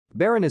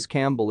Baroness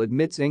Campbell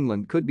admits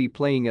England could be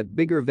playing at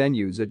bigger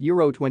venues at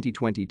Euro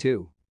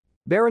 2022.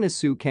 Baroness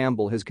Sue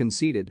Campbell has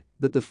conceded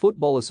that the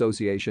Football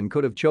Association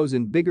could have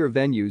chosen bigger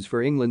venues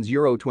for England's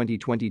Euro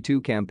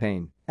 2022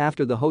 campaign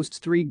after the hosts'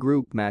 3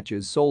 group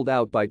matches sold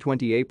out by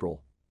 20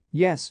 April.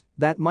 "Yes,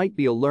 that might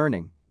be a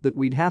learning that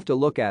we'd have to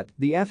look at,"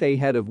 the FA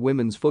head of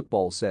women's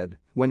football said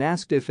when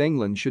asked if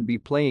England should be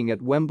playing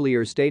at Wembley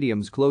or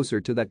stadiums closer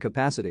to that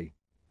capacity.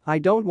 "I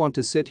don't want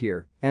to sit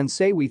here and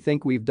say we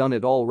think we've done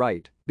it all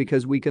right,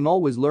 because we can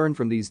always learn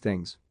from these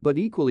things, but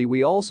equally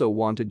we also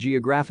want a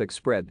geographic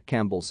spread,"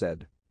 Campbell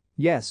said.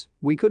 "Yes,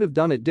 we could have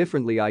done it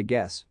differently I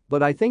guess,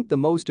 but I think the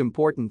most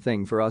important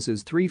thing for us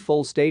is 3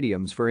 full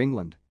stadiums for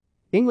England."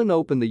 England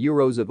opened the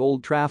Euros at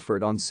Old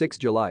Trafford on 6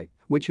 July,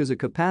 which has a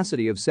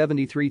capacity of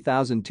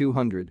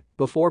 73,200,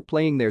 before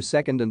playing their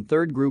second and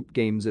third group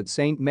games at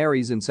St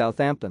Mary's in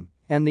Southampton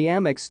and the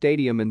Amex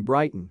Stadium in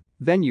Brighton,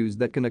 venues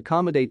that can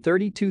accommodate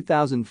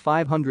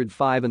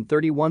 32,505 and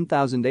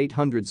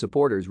 31,800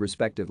 supporters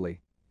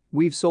respectively.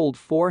 "We've sold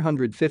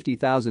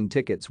 450,000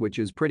 tickets, which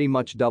is pretty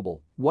much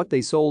double what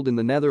they sold in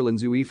the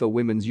Netherlands UEFA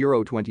Women's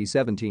Euro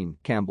 2017,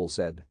 Campbell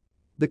said.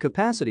 The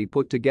capacity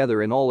put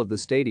together in all of the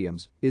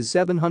stadiums is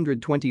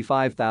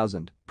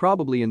 725,000,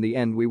 probably in the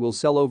end we will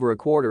sell over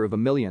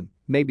 250,000,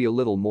 maybe a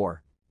little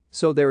more.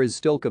 So there is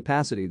still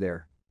capacity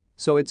there.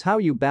 So it's how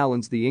you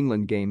balance the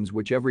England games,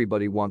 which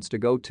everybody wants to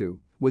go to,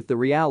 with the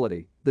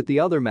reality that the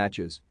other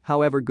matches,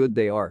 however good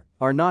they are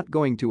not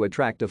going to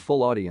attract a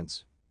full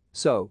audience.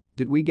 So,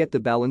 did we get the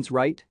balance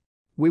right?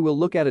 We will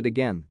look at it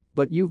again,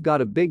 but you've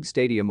got a big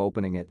stadium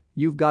opening it,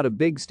 you've got a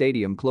big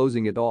stadium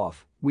closing it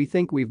off, we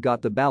think we've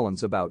got the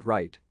balance about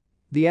right."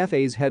 The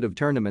FA's head of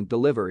tournament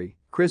delivery,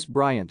 Chris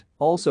Bryant,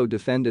 also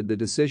defended the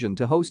decision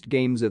to host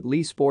games at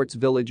Leigh Sports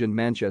Village and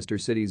Manchester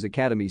City's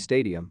Academy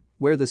Stadium,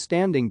 where the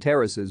standing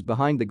terraces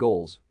behind the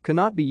goals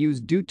cannot be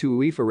used due to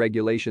UEFA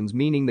regulations,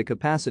 meaning the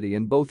capacity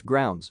in both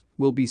grounds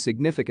will be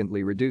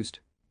significantly reduced.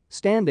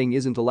 "Standing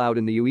isn't allowed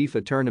in the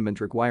UEFA tournament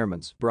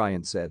requirements,"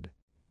 Bryant said.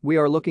 "We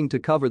are looking to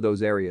cover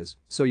those areas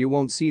so you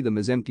won't see them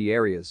as empty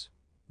areas.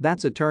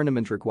 That's a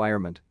tournament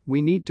requirement,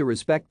 we need to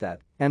respect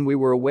that, and we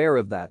were aware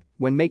of that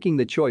when making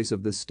the choice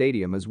of this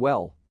stadium as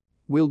well.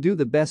 We'll do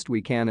the best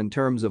we can in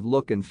terms of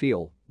look and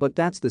feel, but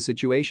that's the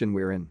situation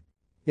we're in.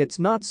 It's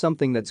not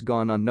something that's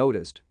gone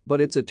unnoticed, but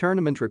it's a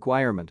tournament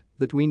requirement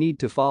that we need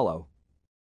to follow."